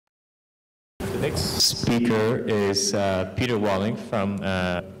Next speaker is Peter Walling from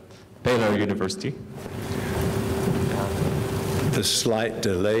Baylor University. The slight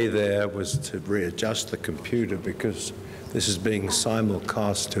delay there was to readjust the computer because this is being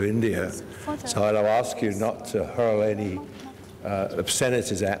simulcast to India. So I'll ask you not to hurl any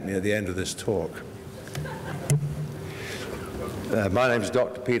obscenities at me at the end of this talk. My name is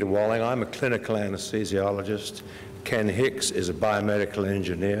Dr. Peter Walling. I'm a clinical anesthesiologist. Ken Hicks is a biomedical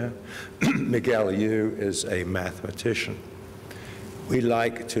engineer. Miguel Yu is a mathematician. We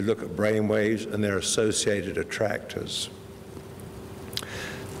like to look at brainwaves and their associated attractors.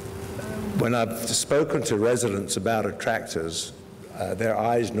 When I've spoken to residents about attractors, their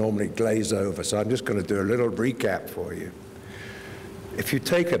eyes normally glaze over, so I'm just going to do a little recap for you. If you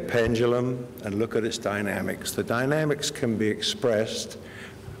take a pendulum and look at its dynamics, the dynamics can be expressed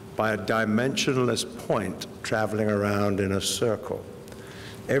by a dimensionless point traveling around in a circle.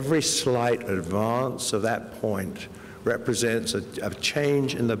 Every slight advance of that point represents a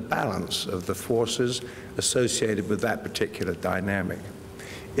change in the balance of the forces associated with that particular dynamic.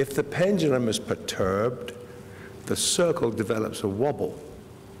 If the pendulum is perturbed, the circle develops a wobble,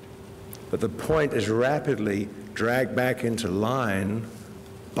 but the point is rapidly dragged back into line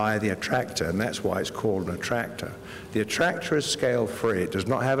by the attractor, and that's why it's called an attractor. The attractor is scale-free. It does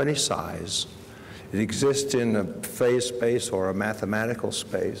not have any size. It exists in a phase space or a mathematical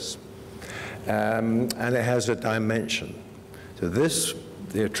space, and it has a dimension. So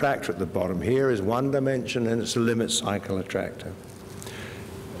the attractor at the bottom here is one dimension, and it's a limit cycle attractor.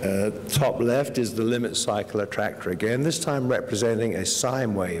 Top left is the limit cycle attractor again, this time representing a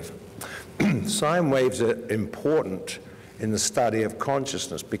sine wave. Sine waves are important in the study of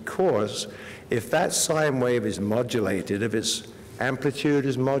consciousness because if that sine wave is modulated, if its amplitude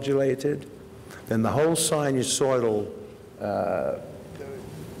is modulated, then the whole sinusoidal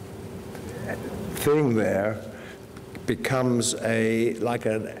thing there becomes like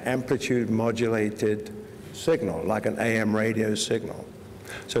an amplitude modulated signal, like an AM radio signal.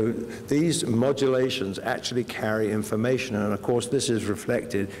 So these modulations actually carry information, and of course this is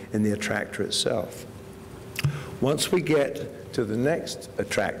reflected in the attractor itself. Once we get to the next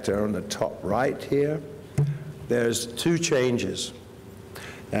attractor on the top right here, there's two changes.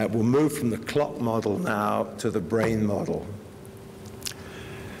 We'll move from the clock model now to the brain model.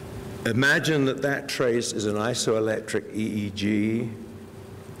 Imagine that that trace is an isoelectric EEG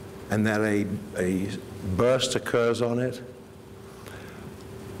and that a burst occurs on it.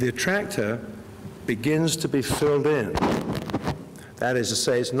 The attractor begins to be filled in. That is to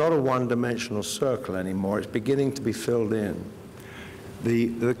say, it's not a one-dimensional circle anymore. It's beginning to be filled in.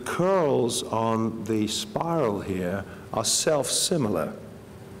 The curls on the spiral here are self-similar,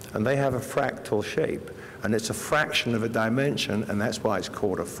 and they have a fractal shape. And it's a fraction of a dimension, and that's why it's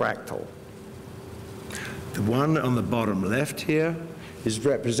called a fractal. The one on the bottom left here is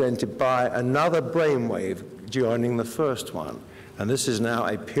represented by another brainwave joining the first one. And this is now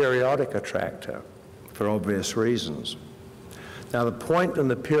a periodic attractor for obvious reasons. Now, the point and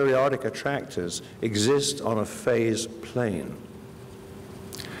the periodic attractors exist on a phase plane.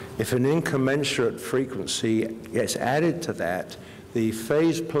 If an incommensurate frequency gets added to that, the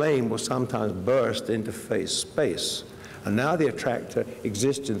phase plane will sometimes burst into phase space. And now the attractor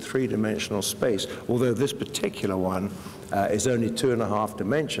exists in three-dimensional space, although this particular one is only 2.5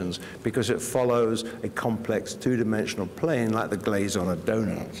 dimensions because it follows a complex two-dimensional plane like the glaze on a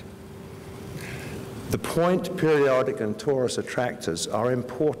donut. The point, periodic, and torus attractors are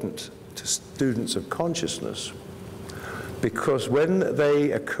important to students of consciousness because when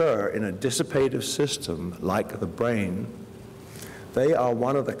they occur in a dissipative system like the brain, they are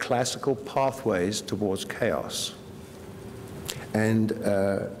one of the classical pathways towards chaos. And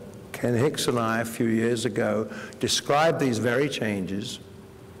Ken Hicks and I, a few years ago, described these very changes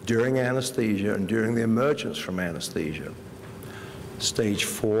during anesthesia and during the emergence from anesthesia. Stage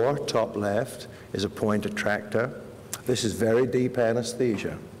 4, top left, is a point attractor. This is very deep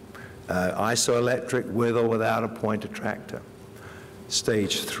anesthesia, isoelectric with or without a point attractor.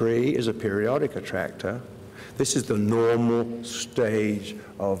 Stage 3 is a periodic attractor. This is the normal stage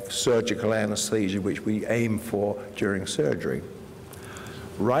of surgical anesthesia, which we aim for during surgery.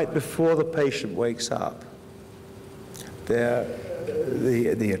 Right before the patient wakes up,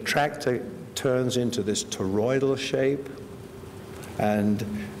 the attractor turns into this toroidal shape, and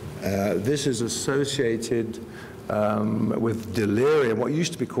this is associated with delirium, what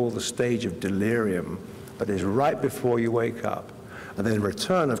used to be called the stage of delirium, but is right before you wake up. And then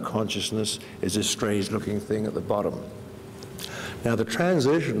return of consciousness is this strange-looking thing at the bottom. Now, the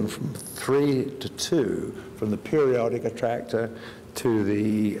transition from 3 to 2, from the periodic attractor to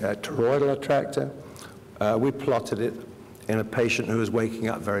the toroidal attractor. We plotted it in a patient who was waking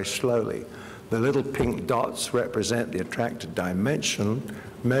up very slowly. The little pink dots represent the attractor dimension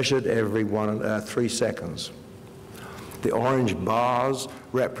measured every 3 seconds. The orange bars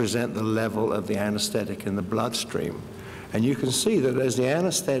represent the level of the anesthetic in the bloodstream. And you can see that as the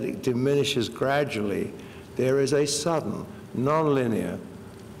anesthetic diminishes gradually, there is a sudden, nonlinear,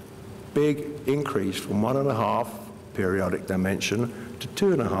 big increase from 1.5 periodic dimension to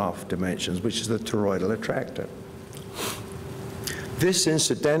 2.5 dimensions, which is the toroidal attractor. This,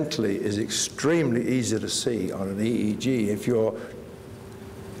 incidentally, is extremely easy to see on an EEG if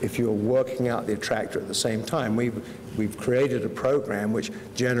you're working out the attractor at the same time. We've created a program which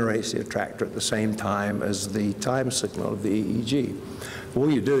generates the attractor at the same time as the time signal of the EEG.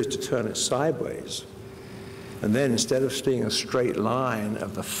 All you do is to turn it sideways. And then instead of seeing a straight line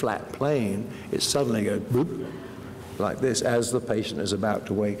of the flat plane, it suddenly goes boop, like this, as the patient is about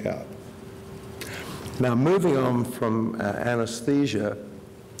to wake up. Now, moving on from anesthesia,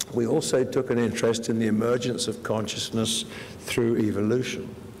 we also took an interest in the emergence of consciousness through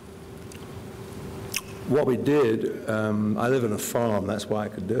evolution. What we did, I live in a farm, that's why I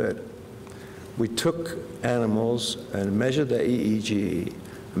could do it. We took animals and measured their EEG,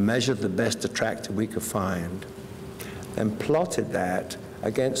 measured the best attractor we could find, and plotted that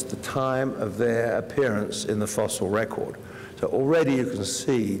against the time of their appearance in the fossil record. So already you can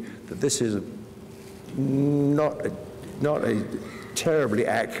see that this is not a terribly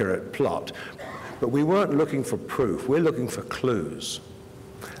accurate plot, but we weren't looking for proof, we're looking for clues.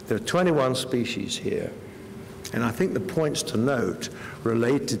 There are 21 species here, and I think the points to note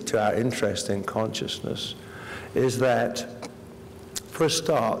related to our interest in consciousness is that, for a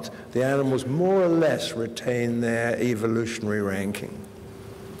start, the animals more or less retain their evolutionary ranking.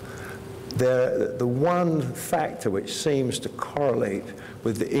 The one factor which seems to correlate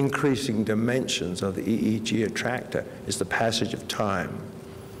with the increasing dimensions of the EEG attractor is the passage of time.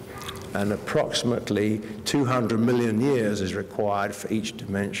 And approximately 200 million years is required for each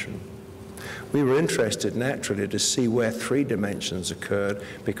dimension. We were interested, naturally, to see where 3 dimensions occurred,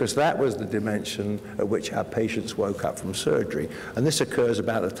 because that was the dimension at which our patients woke up from surgery. And this occurs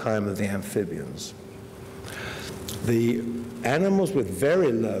about the time of the amphibians. The animals with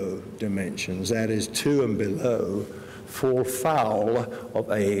very low dimensions, that is 2 and below, fall foul of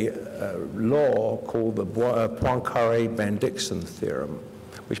a law called the Poincaré-Bendixson theorem,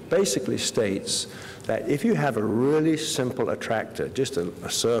 which basically states that if you have a really simple attractor, just a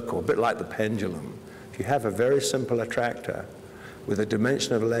circle, a bit like the pendulum, if you have a very simple attractor with a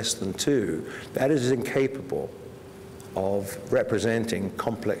dimension of less than 2, that is incapable of representing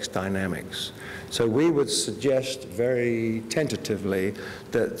complex dynamics. So we would suggest very tentatively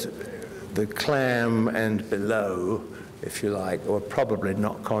that the clam and below, if you like, are probably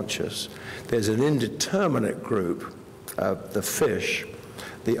not conscious. There's an indeterminate group of the fish.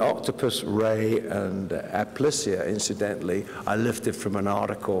 The octopus, ray, and aplysia, incidentally, I lifted from an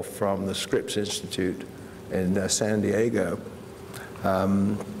article from the Scripps Institute in San Diego.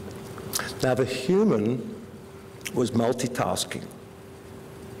 Now, the human was multitasking,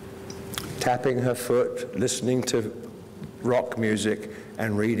 tapping her foot, listening to rock music,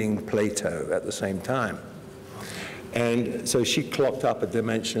 and reading Plato at the same time. And so she clocked up a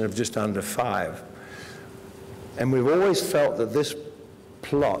dimension of just under 5. And we've always felt that this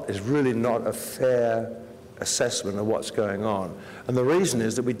plot is really not a fair assessment of what's going on. And the reason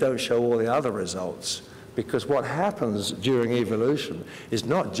is that we don't show all the other results, because what happens during evolution is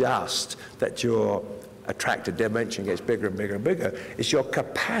not just that your attractor dimension gets bigger and bigger and bigger, it's your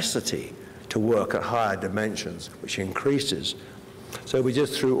capacity to work at higher dimensions, which increases. So we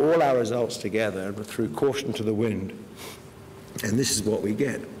just threw all our results together and threw caution to the wind, and this is what we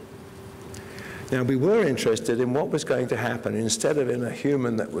get. Now, we were interested in what was going to happen instead of in a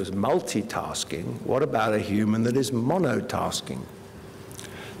human that was multitasking. What about a human that is monotasking?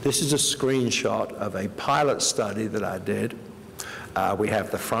 This is a screenshot of a pilot study that I did. We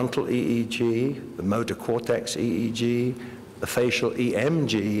have the frontal EEG, the motor cortex EEG, the facial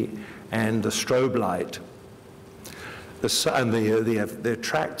EMG, and the strobe light. The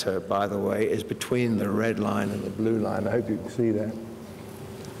attractor, by the way, is between the red line and the blue line. I hope you can see that.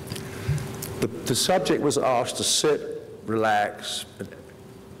 The subject was asked to sit, relax,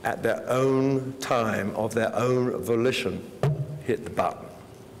 at their own time, of their own volition, hit the button.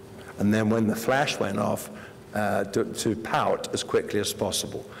 And then when the flash went off, to pout as quickly as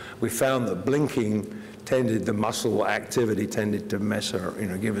possible. We found that blinking the muscle activity tended to mess or,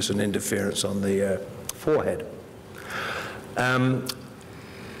 give us an interference on the forehead.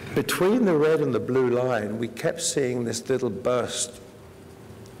 Between the red and the blue line, we kept seeing this little burst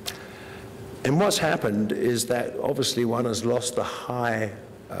And what's happened is that obviously one has lost the high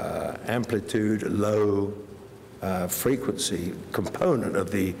amplitude, low frequency component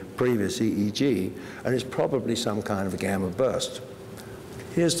of the previous EEG, and it's probably some kind of a gamma burst.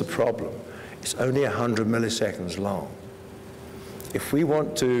 Here's the problem. It's only 100 milliseconds long. If we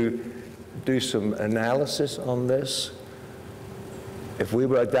want to do some analysis on this, if we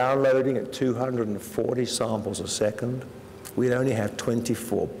were downloading at 240 samples a second, we'd only have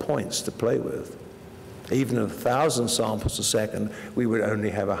 24 points to play with. Even at 1,000 samples a second, we would only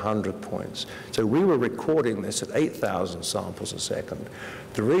have 100 points. So we were recording this at 8,000 samples a second.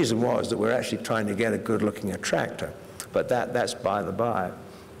 The reason was that we're actually trying to get a good-looking attractor, but that's by the by.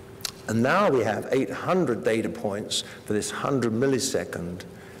 And now we have 800 data points for this 100 millisecond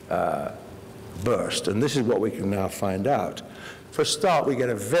burst, and this is what we can now find out. For a start, we get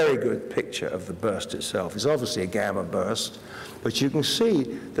a very good picture of the burst itself. It's obviously a gamma burst, but you can see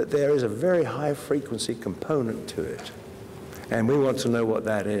that there is a very high frequency component to it, and we want to know what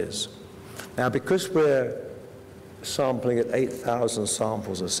that is. Now, because we're sampling at 8,000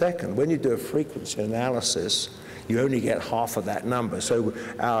 samples a second, when you do a frequency analysis, you only get half of that number. So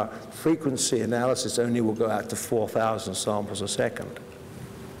our frequency analysis only will go out to 4,000 samples a second.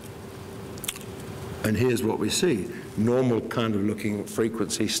 And here's what we see. Normal kind of looking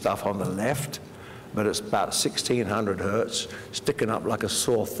frequency stuff on the left, but it's about 1,600 hertz, sticking up like a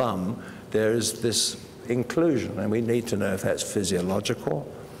sore thumb. There is this inclusion, and we need to know if that's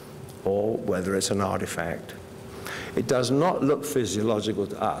physiological or whether it's an artifact. It does not look physiological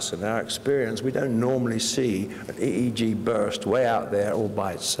to us. In our experience, we don't normally see an EEG burst way out there all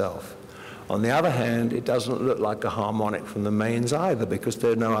by itself. On the other hand, it doesn't look like a harmonic from the mains either, because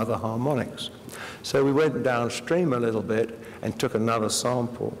there are no other harmonics. So we went downstream a little bit and took another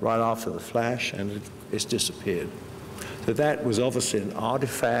sample right after the flash, and it's disappeared. So that was obviously an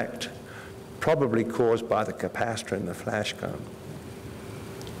artifact, probably caused by the capacitor in the flash cone.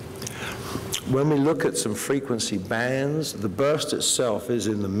 When we look at some frequency bands, the burst itself is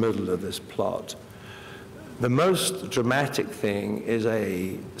in the middle of this plot. The most dramatic thing is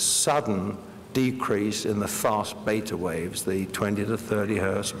a sudden decrease in the fast beta waves, the 20 to 30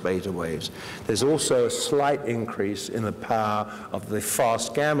 hertz beta waves. There's also a slight increase in the power of the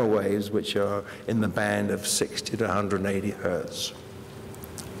fast gamma waves, which are in the band of 60 to 180 hertz.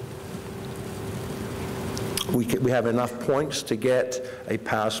 We have enough points to get a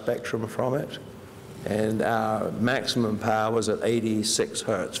power spectrum from it, and our maximum power was at 86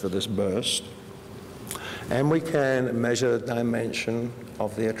 hertz for this burst. And we can measure the dimension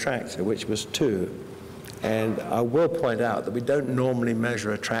of the attractor, which was 2. And I will point out that we don't normally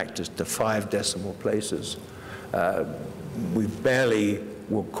measure attractors to 5 decimal places. We barely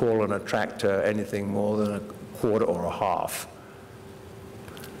will call an attractor anything more than a quarter or a half,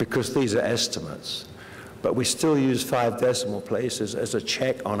 because these are estimates. But we still use 5 decimal places as a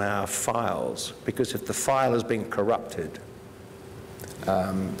check on our files, because if the file has been corrupted,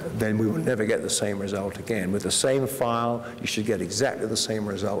 then we will never get the same result again. With the same file, you should get exactly the same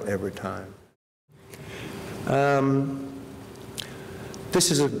result every time.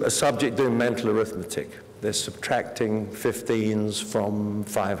 This is a subject doing mental arithmetic. They're subtracting 15s from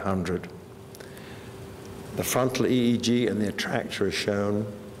 500. The frontal EEG and the attractor is shown.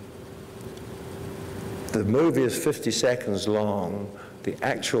 The movie is 50 seconds long. The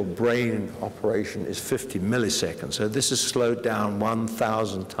actual brain operation is 50 milliseconds. So this is slowed down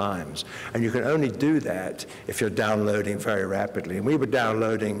 1,000 times. And you can only do that if you're downloading very rapidly. And we were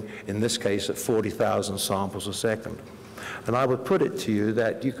downloading, in this case, at 40,000 samples a second. And I would put it to you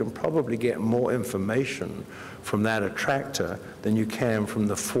that you can probably get more information from that attractor than you can from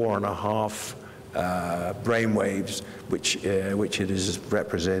the 4.5 brain waves which it is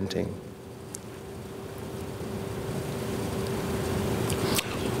representing.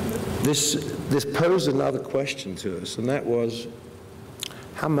 This posed another question to us, and that was,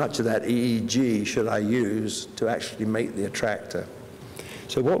 how much of that EEG should I use to actually make the attractor?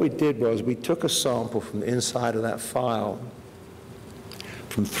 So what we did was we took a sample from the inside of that file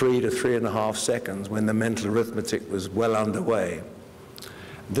from 3 to 3.5 seconds when the mental arithmetic was well underway.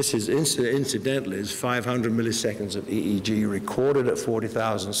 This is incidentally is 500 milliseconds of EEG recorded at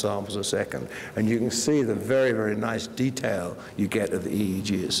 40,000 samples a second. And you can see the very, very nice detail you get of the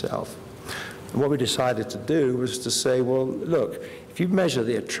EEG itself. And what we decided to do was to say, well, look, if you measure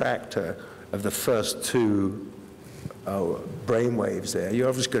the attractor of the first 2 brain waves there,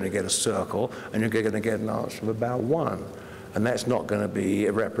 you're just going to get a circle, and you're going to get an answer of about 1. And that's not going to be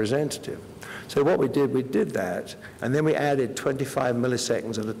representative. So what we did that, and then we added 25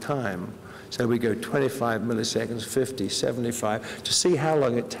 milliseconds at a time. So we go 25 milliseconds, 50, 75, to see how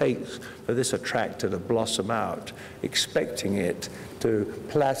long it takes for this attractor to blossom out, expecting it to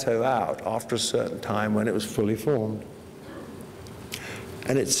plateau out after a certain time when it was fully formed.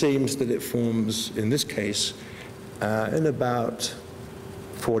 And it seems that it forms, in this case, in about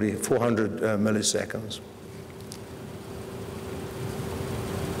 400 milliseconds.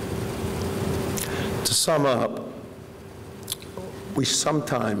 To sum up, we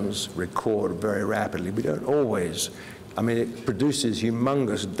sometimes record very rapidly. We don't always. I mean, it produces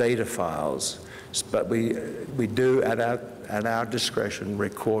humongous data files, but we do, at our discretion,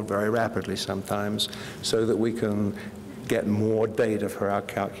 record very rapidly sometimes so that we can get more data for our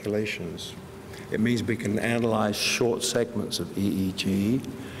calculations. It means we can analyze short segments of EEG.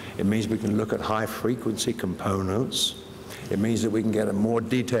 It means we can look at high-frequency components. It means that we can get a more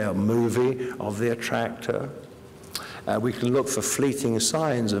detailed movie of the attractor. We can look for fleeting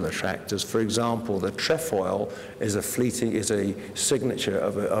signs of attractors. For example, the trefoil is a signature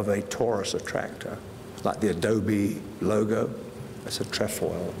of a torus attractor, like the Adobe logo. That's a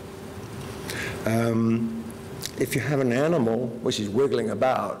trefoil. If you have an animal which is wiggling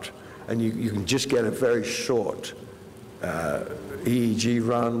about, and you can just get a very short EEG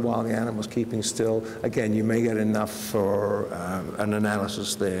run while the animal's keeping still, again, you may get enough for an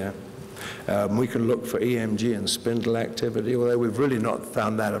analysis there. We can look for EMG and spindle activity, although we've really not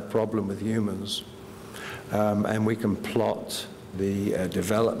found that a problem with humans. And we can plot the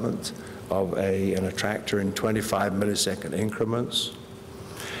development of an attractor in 25 millisecond increments.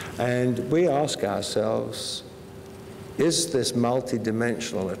 And we ask ourselves, is this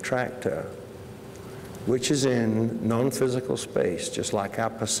multidimensional attractor, which is in non-physical space, just like our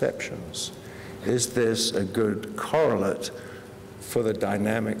perceptions, is this a good correlate for the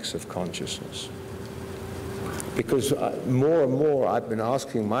dynamics of consciousness? Because more and more I've been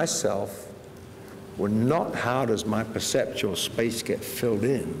asking myself, well, not how does my perceptual space get filled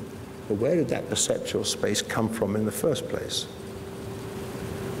in, but where did that perceptual space come from in the first place?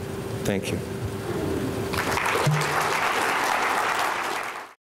 Thank you.